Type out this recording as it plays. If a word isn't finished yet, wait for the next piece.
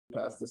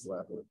Pass this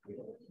lap. Good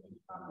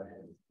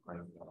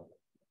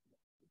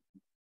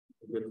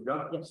to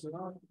go? Yes, you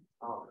are.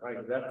 All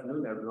right, good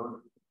afternoon,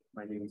 everyone.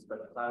 My name is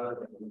Patrick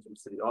Tyler, I'm the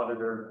City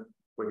Auditor.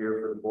 We're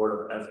here for the Board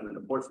of Estimate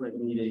and Apportionment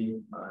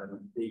meeting. The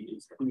date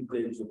is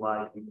Tuesday,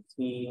 July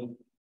 18,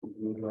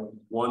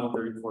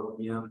 1:34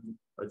 p.m.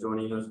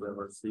 Joining us, we have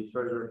our City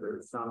Treasurer,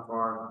 there's Sean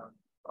Farr,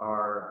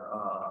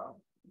 our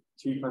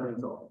Chief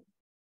Financial.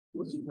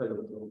 What's your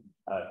title?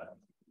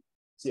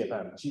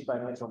 CFM, Chief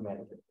Financial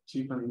Manager.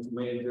 Chief Financial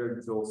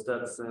Manager, Joel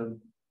Stetson,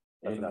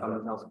 and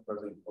Common Council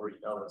President, Corey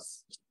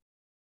Ellis.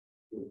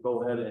 We'll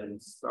go ahead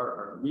and start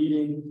our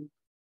meeting.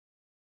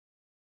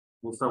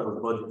 We'll start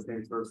with budget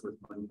transfers for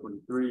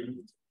 2023.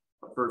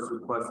 Our first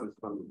request is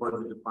from the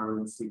Budget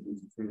Department seeking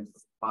to transfer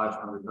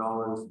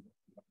 $500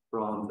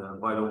 from the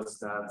Vital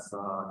Stats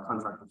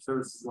Contractor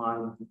Services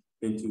line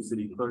into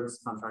City Clerk's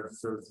Contractor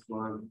Services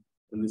line.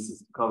 And this is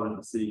to cover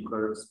the City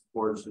Clerk's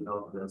portion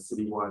of the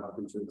citywide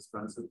pension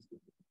expenses.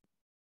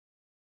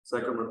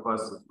 Second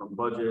request is from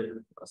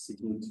Budget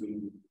seeking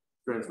to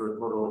transfer a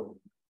total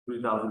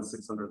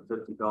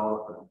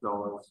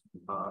 $3,650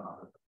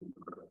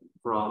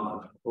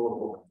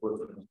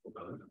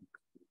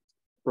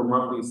 from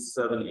roughly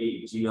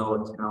 7-8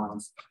 GL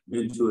accounts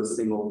into a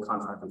single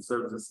contracted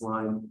services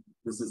line.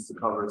 This is to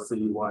cover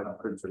citywide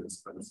printer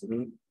expenses.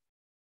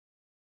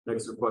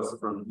 Next request is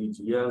from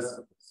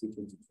BGS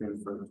seeking to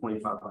transfer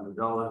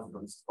 $2,500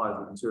 from supplies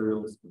and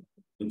materials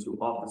into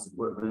office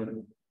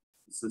equipment.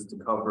 This is to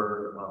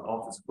cover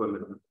office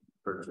equipment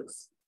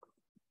purchase.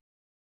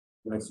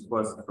 The next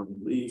request is from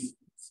police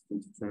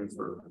seeking to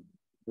transfer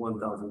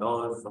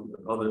 $1,000 from the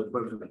other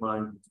equipment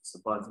line to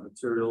supplies and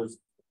materials.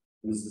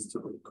 And this is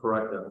to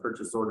correct a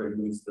purchase order and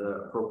use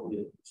the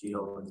appropriate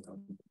GL.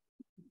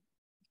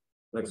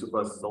 Next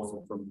request is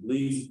also from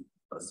police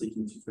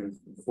seeking to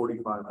transfer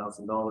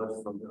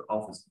 $45,000 from their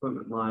office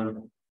equipment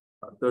line.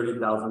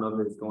 30,000 of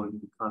it is going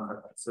to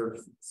contracted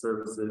services,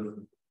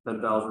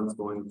 10,000 is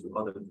going to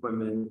other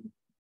equipment,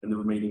 and the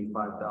remaining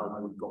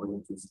 5,000 going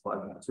into supply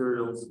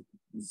materials.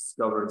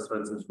 Discover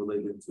expenses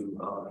related to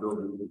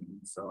building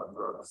maintenance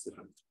throughout the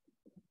city.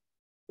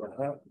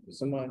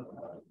 Someone?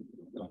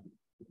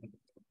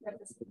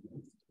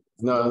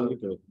 No, you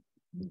good.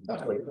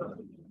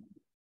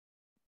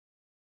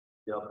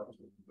 Yep.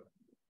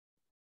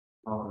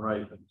 All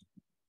right.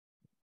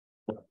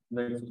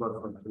 Next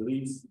one from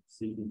police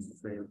seeking to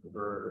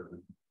transfer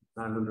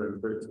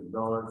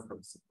 $913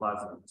 from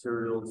supplies and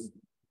materials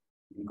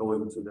and go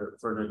into their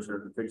furniture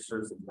and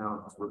fixtures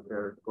account to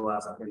repair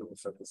glass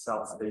panels at the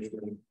South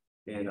Station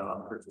and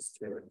purchase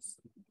chairs.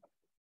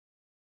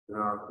 And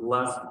our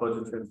last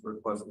budget transfer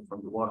request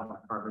from the Water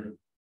Department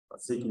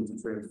seeking to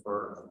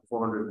transfer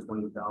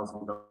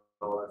 $420,000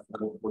 from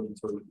multiple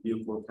utility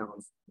vehicle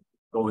accounts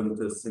going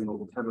into a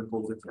single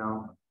chemicals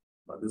account.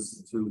 This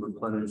is to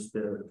replenish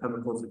their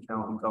chemicals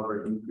account and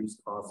cover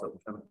increased costs of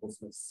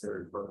chemicals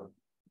necessary for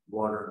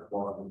water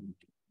quality.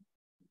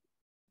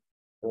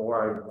 Before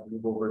I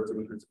move over to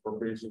increase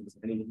appropriations,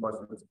 any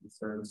questions or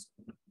concerns?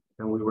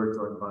 And we were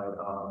joined by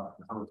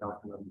Common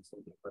Council members.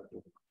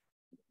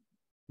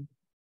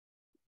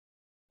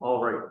 All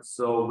right,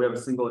 so we have a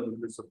single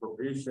increase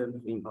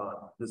appropriation.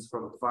 This is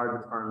from the fire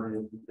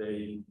department.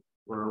 They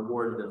were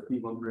awarded a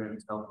FEMA grant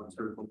to help with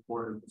critical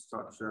port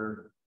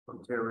infrastructure from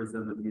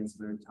terrorism, advanced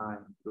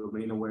maritime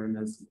domain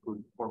awareness,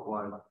 including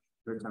port-wide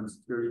maritime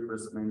security,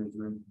 risk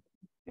management,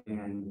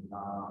 and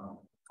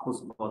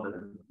host of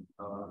other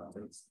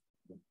things.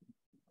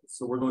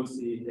 So we're going to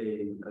see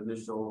an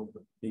initial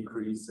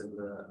increase in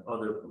the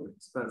other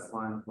expense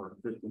line for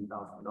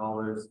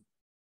 $15,000.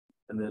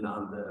 And then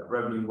on the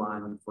revenue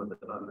line for the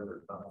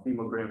under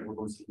FEMA grant, we're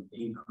going to see an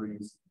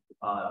increase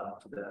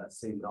to the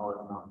same dollar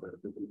amount, the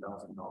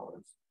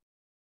 $15,000.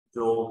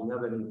 Joel, do you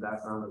have any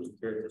background that you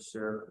care to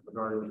share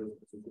regarding this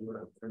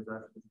particular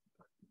transaction?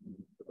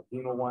 The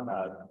FEMA one,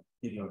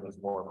 was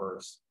more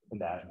versed in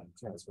that and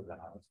transfer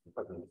that.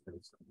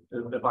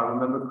 If I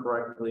remember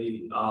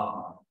correctly,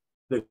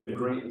 the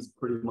grant is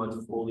pretty much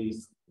fully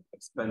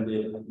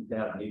expended. They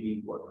have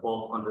maybe what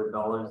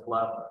 $1,200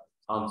 left.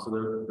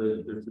 So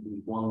there should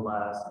be one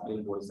last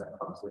invoice that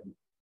comes in.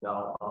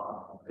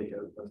 I'll take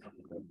out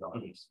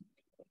 $1,000.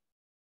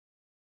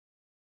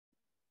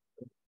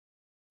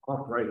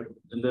 All right,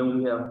 and then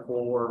we have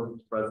 4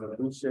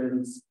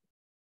 resolutions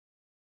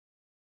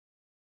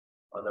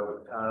that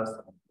were passed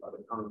by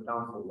the Common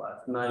Council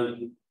last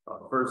night.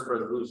 First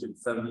resolution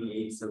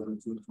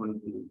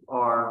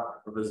 787223R,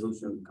 a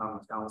resolution of the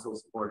Common Council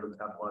supporting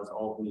Capitalized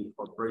Albany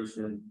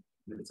Corporation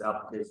and its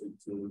application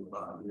to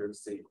New York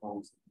State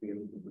Homes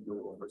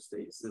Renewal for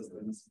state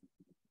assistance.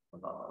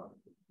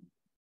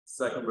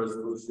 Second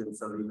resolution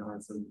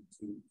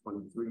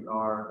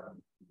 797223R,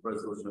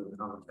 resolution of the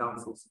Common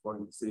Council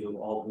supporting the City of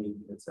Albany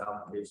and its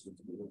application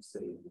to New York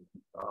State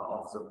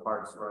Office of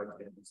Parks, Rec,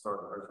 and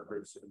Historic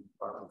Preservation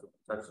Environmental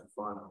Protection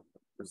Fund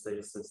for state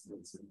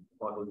assistance in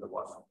funding the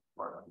Washington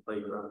Park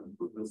Playground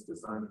Improvements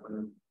Design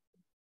Plan.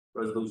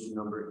 Resolution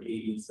number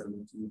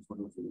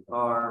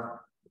 807223R,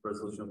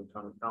 resolution of the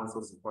Common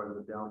Council supporting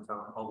the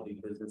Downtown Albany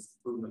Business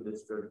Improvement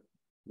District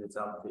its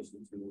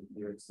application to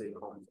New York State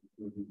Homes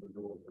Community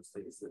Renewal for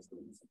State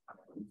Assistance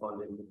and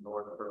funding the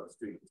North Pearl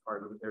Street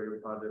Target Area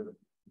Project.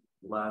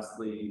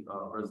 Lastly,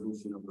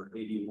 resolution number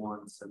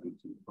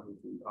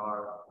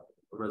 81-7223R,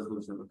 a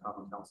resolution of the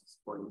Common Council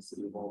supporting the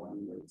City of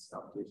Albany and its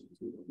application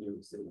to the New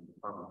York State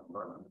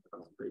Department of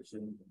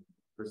Conservation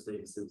for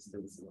state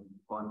assistance and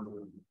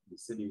funding the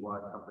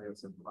citywide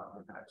comprehensive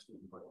climate action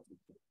plan.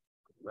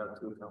 We have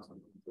two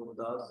councilmen with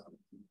us.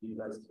 Do you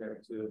guys care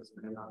to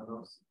expand on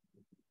those?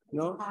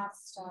 No.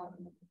 Past,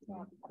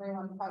 yeah,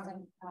 everyone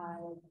present,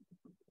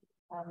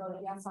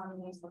 voted yes on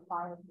these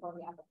required for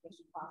the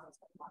application process.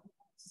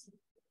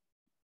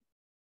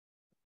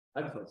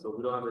 Excellent. So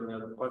we don't have any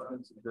other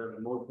questions. Is there a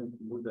motion to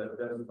move that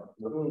agenda?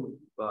 Moved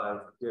by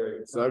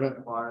Gary.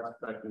 Second.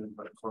 Second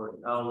by Corey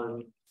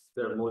Allen. Is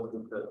there a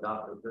motion to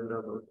adopt the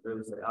agenda? Those in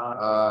favor say aye.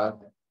 Aye.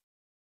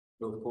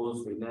 Those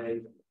opposed say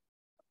nay.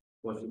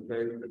 Motion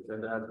carries. The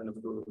agenda has been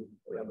approved.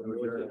 We have a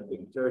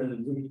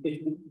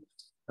meeting.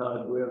 Do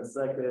we have a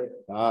second?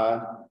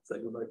 Aye.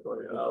 Second by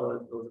Corey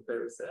Allen. Those in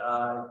favor say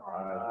aye.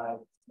 Aye.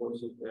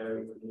 Motion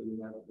carries. The meeting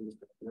has been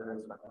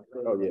adjourned.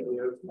 Oh, yeah.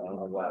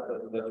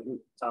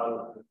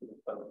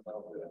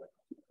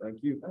 Thank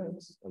you.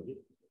 Thanks.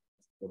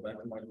 Go back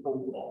to my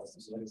cold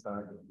office next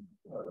time.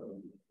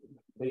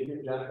 Take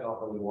your jacket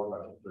off when you walk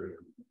out the street.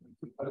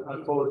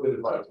 I'm full of good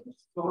advice.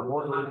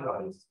 More good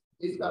advice.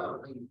 It's got a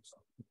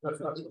That's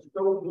not,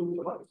 don't do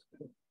advice.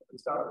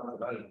 It's not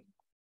right.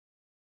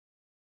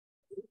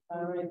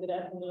 All right, good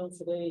afternoon.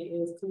 Today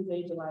is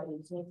Tuesday, July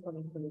 18th,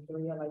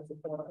 2023. I'd like to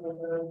call to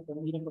order the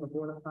meeting for the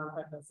Board of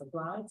Contract and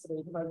Supply.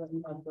 Today, President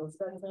Michael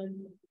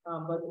Stetson,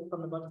 budget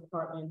from the Budget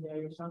Department,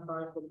 Darius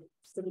Shankar from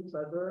City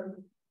Treasurer,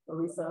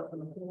 Larissa from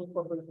the Community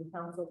Corporation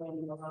Council,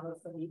 Randy Milano,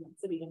 City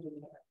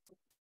Engineer.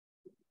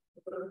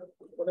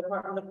 The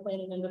Department of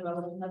Planning and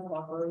Development has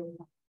offered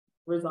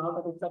resolved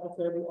that the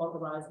Secretary be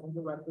authorized and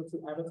directed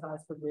to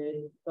advertise for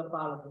bid the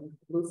following: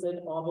 Lucid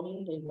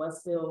Albany, a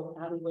Westfield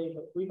alleyway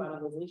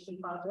revitalization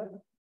project.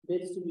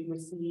 Bids to be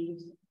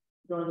received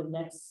during the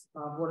next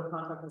Board of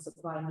Contract and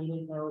Supply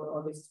meeting held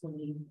August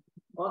 22nd,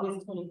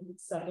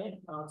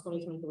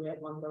 2023 at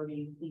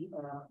 1:30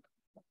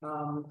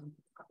 p.m.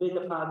 Bid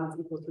deposits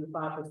equal to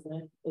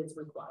 5% is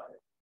required.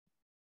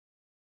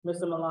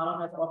 Mr. Milano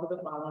has offered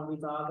the following: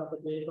 resolved that the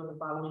bid for the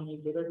following new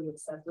bidder be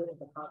accepted and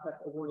the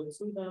contract awarded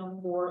to them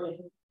for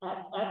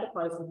at the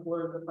price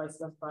before the price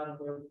specified in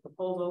their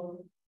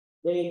proposal.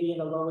 They being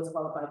the lowest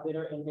qualified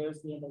bidder and theirs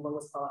being the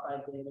lowest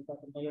qualified bidder, that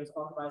the mayor is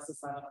authorized to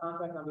sign a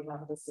contract on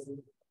behalf of the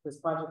city. This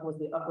project was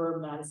the Upper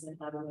Madison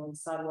Avenue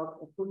Sidewalk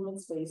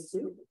Improvements Phase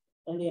 2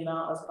 in the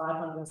amount of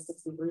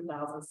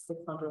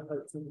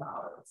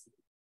 $563,613.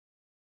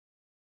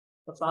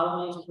 The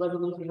following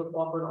resolution was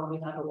offered on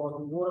behalf of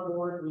Albany Water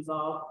Board.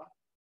 Resolved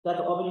that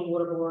the Albany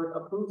Water Board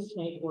approves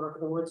change order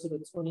forward to the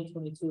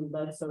 2022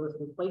 lead service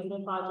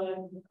replacement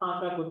project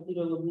contract with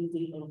Peter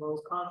Luigi and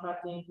Rose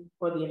Contracting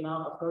for the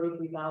amount of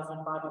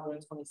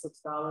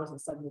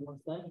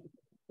 $33,526.71.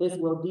 This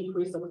will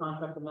decrease the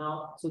contract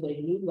amount to the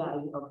new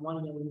value of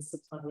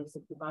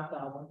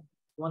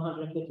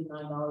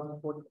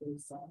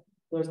 $1,665,159.43.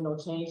 There's no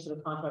change to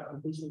the contract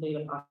completion date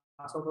of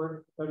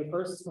October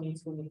 31st,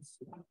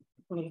 2022.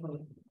 2020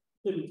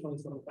 should be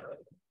 2023.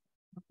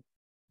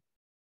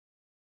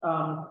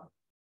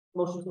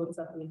 Motion to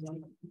accept the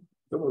agenda.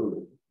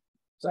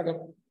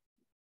 Second.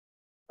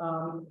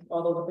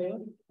 All those in favor?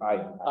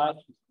 Aye. Aye.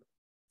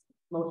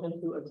 Motion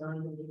to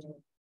adjourn the meeting.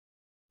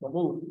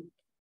 Move.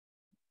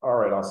 All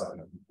right, I'll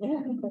second.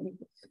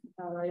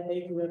 All right,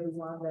 thank you,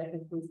 everyone. That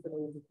concludes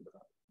today's meeting.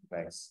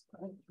 Thanks.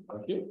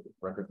 Thank you.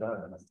 Record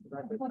time.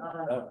 Record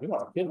time. You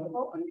are kidding.